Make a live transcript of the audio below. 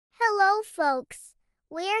Hello folks,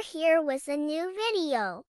 we're here with a new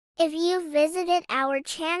video. If you've visited our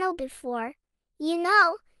channel before, you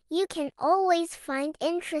know you can always find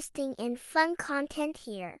interesting and fun content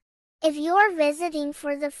here. If you're visiting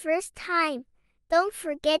for the first time, don't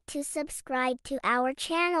forget to subscribe to our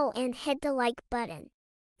channel and hit the like button.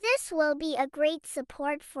 This will be a great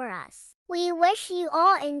support for us. We wish you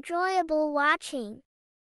all enjoyable watching.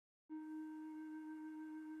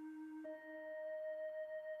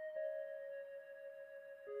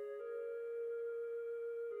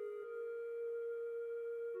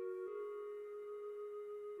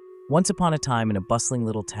 Once upon a time in a bustling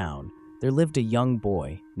little town, there lived a young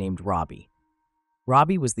boy named Robbie.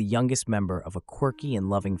 Robbie was the youngest member of a quirky and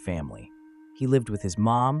loving family. He lived with his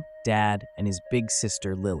mom, dad, and his big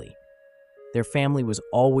sister, Lily. Their family was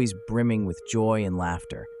always brimming with joy and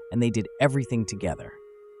laughter, and they did everything together.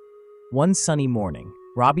 One sunny morning,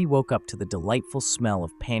 Robbie woke up to the delightful smell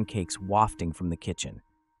of pancakes wafting from the kitchen.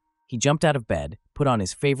 He jumped out of bed, put on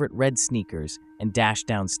his favorite red sneakers, and dashed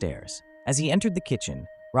downstairs. As he entered the kitchen,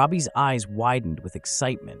 Robbie's eyes widened with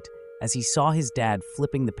excitement as he saw his dad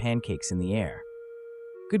flipping the pancakes in the air.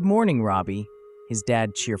 "Good morning, Robbie," his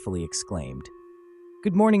dad cheerfully exclaimed.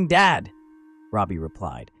 "Good morning, Dad," Robbie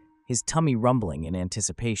replied, his tummy rumbling in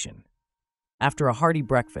anticipation. After a hearty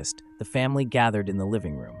breakfast, the family gathered in the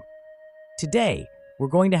living room. "Today, we're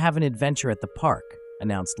going to have an adventure at the park,"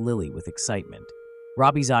 announced Lily with excitement.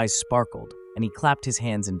 Robbie's eyes sparkled, and he clapped his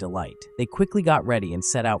hands in delight. They quickly got ready and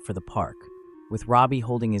set out for the park, with Robbie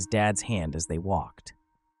holding his dad's hand as they walked.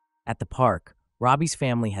 At the park, Robbie's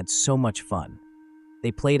family had so much fun.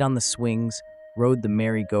 They played on the swings, rode the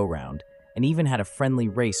merry-go-round, and even had a friendly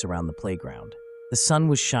race around the playground. The sun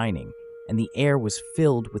was shining, and the air was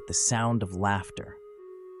filled with the sound of laughter.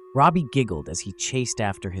 Robbie giggled as he chased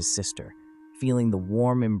after his sister, feeling the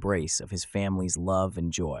warm embrace of his family's love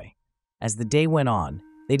and joy. As the day went on,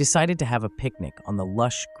 they decided to have a picnic on the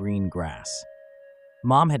lush green grass.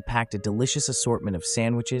 Mom had packed a delicious assortment of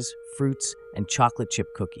sandwiches, fruits, and chocolate chip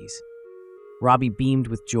cookies. Robbie beamed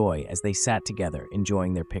with joy as they sat together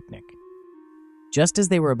enjoying their picnic. Just as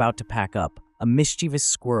they were about to pack up, a mischievous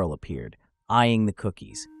squirrel appeared, eyeing the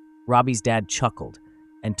cookies. Robbie's dad chuckled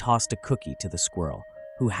and tossed a cookie to the squirrel,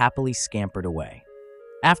 who happily scampered away.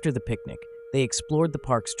 After the picnic, they explored the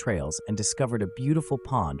park's trails and discovered a beautiful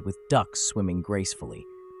pond with ducks swimming gracefully.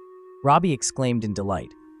 Robbie exclaimed in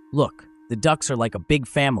delight, "Look, the ducks are like a big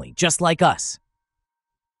family, just like us."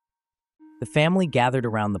 The family gathered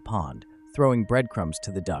around the pond, throwing breadcrumbs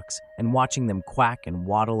to the ducks and watching them quack and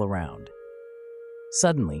waddle around.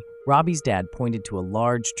 Suddenly, Robbie's dad pointed to a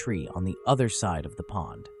large tree on the other side of the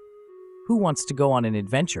pond. "Who wants to go on an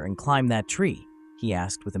adventure and climb that tree?" he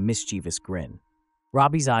asked with a mischievous grin.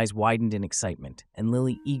 Robbie's eyes widened in excitement, and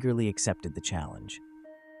Lily eagerly accepted the challenge.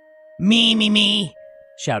 Me,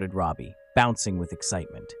 shouted Robbie, bouncing with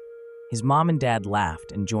excitement. His mom and dad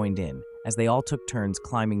laughed and joined in as they all took turns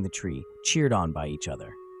climbing the tree, cheered on by each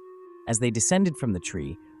other. As they descended from the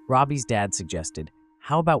tree, Robbie's dad suggested,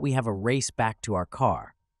 "How about we have a race back to our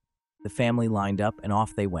car?" The family lined up and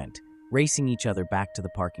off they went, racing each other back to the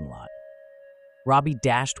parking lot. Robbie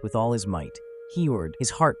dashed with all his might, heeled, his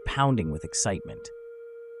heart pounding with excitement.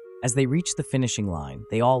 As they reached the finishing line,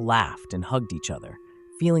 they all laughed and hugged each other,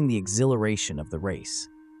 feeling the exhilaration of the race.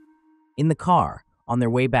 In the car, on their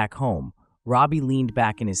way back home, Robbie leaned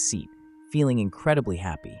back in his seat, feeling incredibly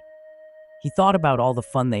happy. He thought about all the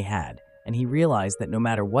fun they had, and he realized that no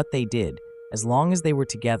matter what they did, as long as they were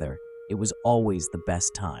together, it was always the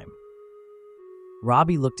best time.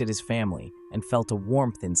 Robbie looked at his family and felt a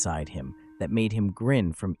warmth inside him that made him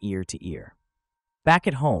grin from ear to ear. Back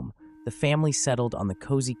at home, the family settled on the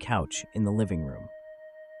cozy couch in the living room.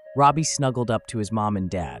 Robbie snuggled up to his mom and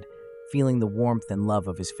dad, feeling the warmth and love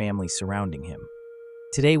of his family surrounding him.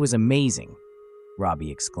 "Today was amazing,"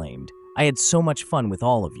 Robbie exclaimed. "I had so much fun with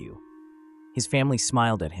all of you." His family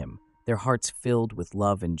smiled at him, their hearts filled with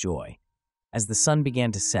love and joy. As the sun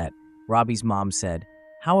began to set, Robbie's mom said,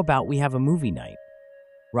 "How about we have a movie night?"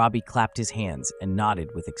 Robbie clapped his hands and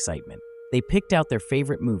nodded with excitement. They picked out their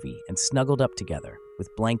favorite movie and snuggled up together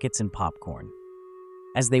with blankets and popcorn.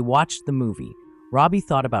 As they watched the movie, Robbie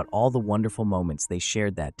thought about all the wonderful moments they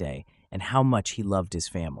shared that day and how much he loved his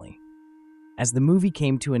family. As the movie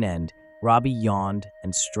came to an end, Robbie yawned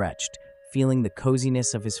and stretched, feeling the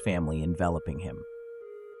coziness of his family enveloping him.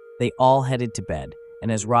 They all headed to bed,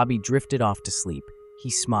 and as Robbie drifted off to sleep,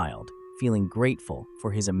 he smiled, feeling grateful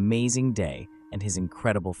for his amazing day and his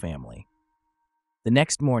incredible family. The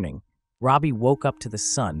next morning, Robbie woke up to the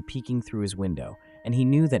sun peeking through his window, and he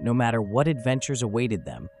knew that no matter what adventures awaited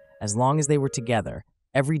them, as long as they were together,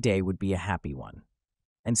 every day would be a happy one.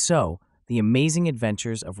 And so, the amazing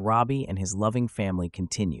adventures of Robbie and his loving family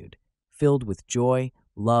continued, filled with joy,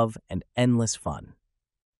 love, and endless fun.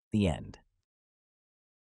 The end.